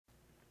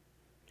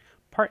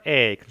Part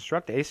A,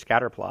 construct a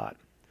scatterplot.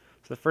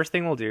 So the first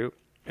thing we'll do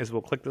is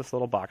we'll click this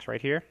little box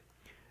right here,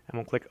 and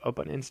we'll click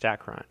Open in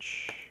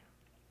StatCrunch.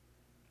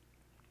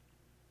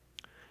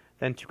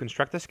 Then to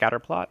construct the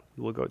scatterplot,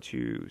 we will go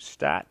to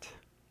Stat,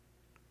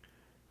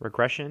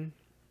 Regression,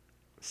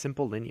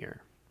 Simple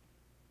Linear.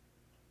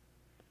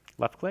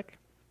 Left click,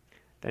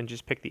 then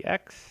just pick the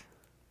X,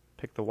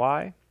 pick the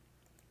Y,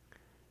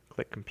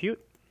 click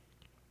Compute,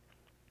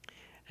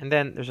 and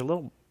then there's a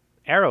little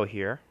arrow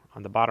here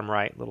on the bottom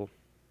right, little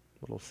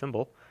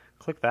symbol.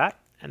 Click that,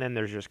 and then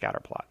there's your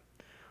scatterplot.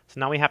 So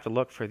now we have to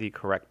look for the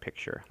correct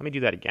picture. Let me do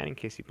that again in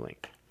case you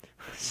blinked.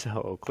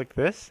 So click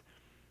this,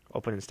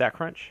 open in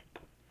StatCrunch,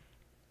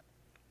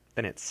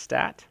 then it's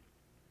Stat,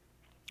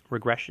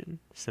 Regression,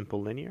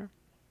 Simple Linear.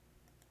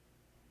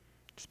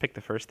 Just pick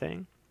the first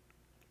thing,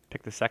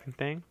 pick the second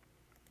thing,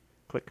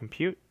 click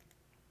Compute,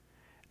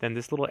 then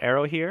this little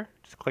arrow here,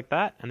 just click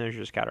that, and there's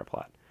your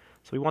scatterplot.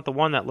 So we want the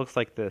one that looks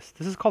like this.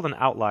 This is called an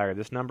outlier,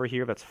 this number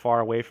here that's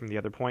far away from the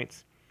other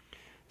points.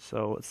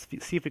 So let's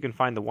see if we can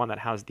find the one that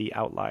has the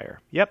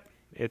outlier. Yep,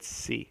 it's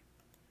C.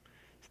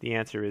 So the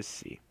answer is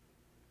C.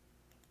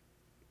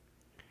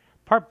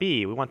 Part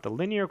B, we want the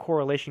linear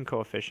correlation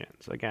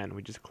coefficient. So again,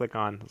 we just click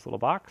on this little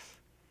box,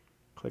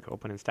 click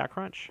Open in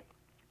StatCrunch.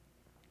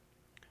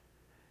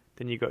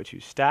 Then you go to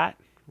Stat,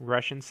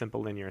 Regression,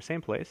 Simple Linear,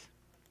 same place.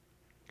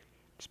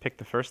 Just pick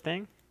the first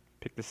thing,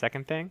 pick the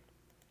second thing,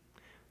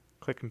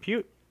 click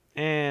Compute,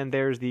 and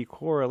there's the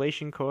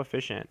correlation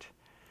coefficient.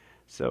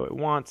 So it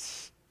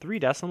wants 3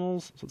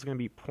 decimals, so it's going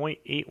to be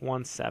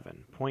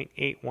 0.817.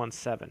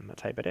 0.817. I'm going to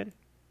type it in.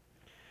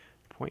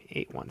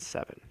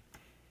 0.817.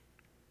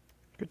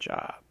 Good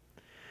job.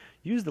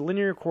 Use the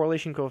linear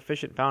correlation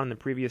coefficient found in the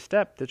previous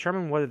step to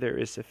determine whether there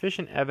is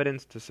sufficient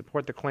evidence to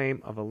support the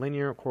claim of a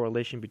linear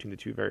correlation between the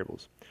two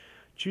variables.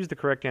 Choose the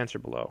correct answer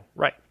below.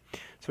 Right.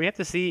 So we have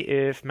to see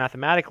if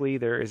mathematically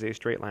there is a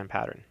straight line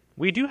pattern.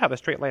 We do have a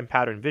straight line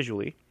pattern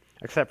visually,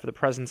 except for the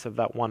presence of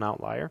that one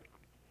outlier.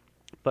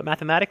 But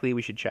mathematically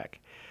we should check.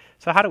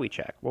 So how do we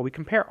check? Well, we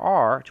compare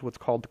R to what's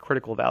called the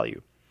critical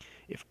value.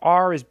 If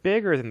R is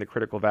bigger than the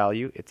critical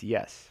value, it's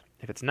yes.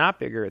 If it's not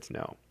bigger, it's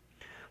no.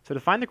 So to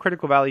find the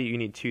critical value, you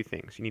need 2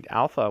 things. You need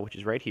alpha, which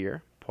is right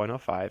here,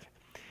 0.05,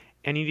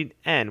 and you need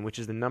n, which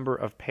is the number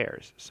of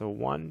pairs. So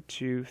 1,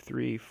 2,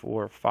 3,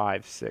 4,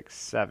 5, 6,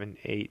 7,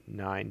 8,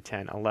 9,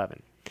 10,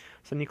 11. So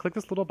then you click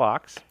this little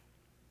box,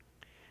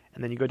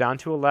 and then you go down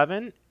to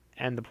 11,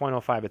 and the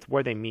 0.05, it's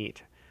where they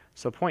meet.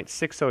 So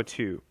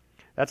 0.602,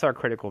 that's our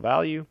critical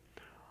value.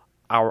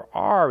 Our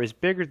R is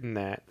bigger than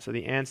that, so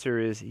the answer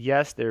is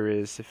yes, there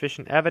is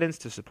sufficient evidence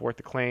to support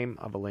the claim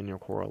of a linear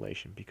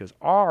correlation. Because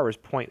R is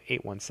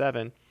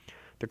 0.817,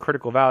 the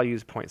critical value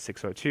is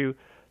 0.602,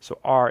 so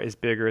R is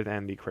bigger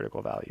than the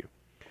critical value.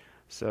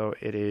 So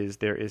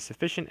there is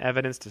sufficient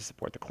evidence to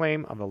support the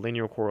claim of a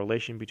linear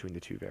correlation between the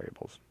two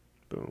variables.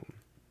 Boom.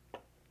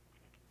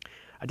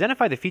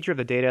 Identify the feature of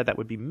the data that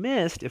would be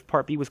missed if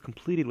Part B was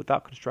completed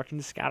without constructing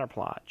the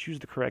scatterplot. Choose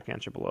the correct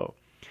answer below.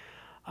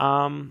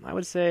 I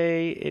would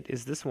say it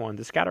is this one.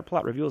 The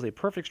scatterplot reveals a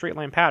perfect straight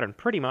line pattern,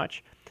 pretty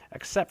much,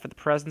 except for the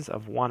presence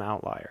of one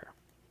outlier.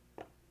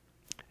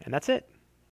 And that's it.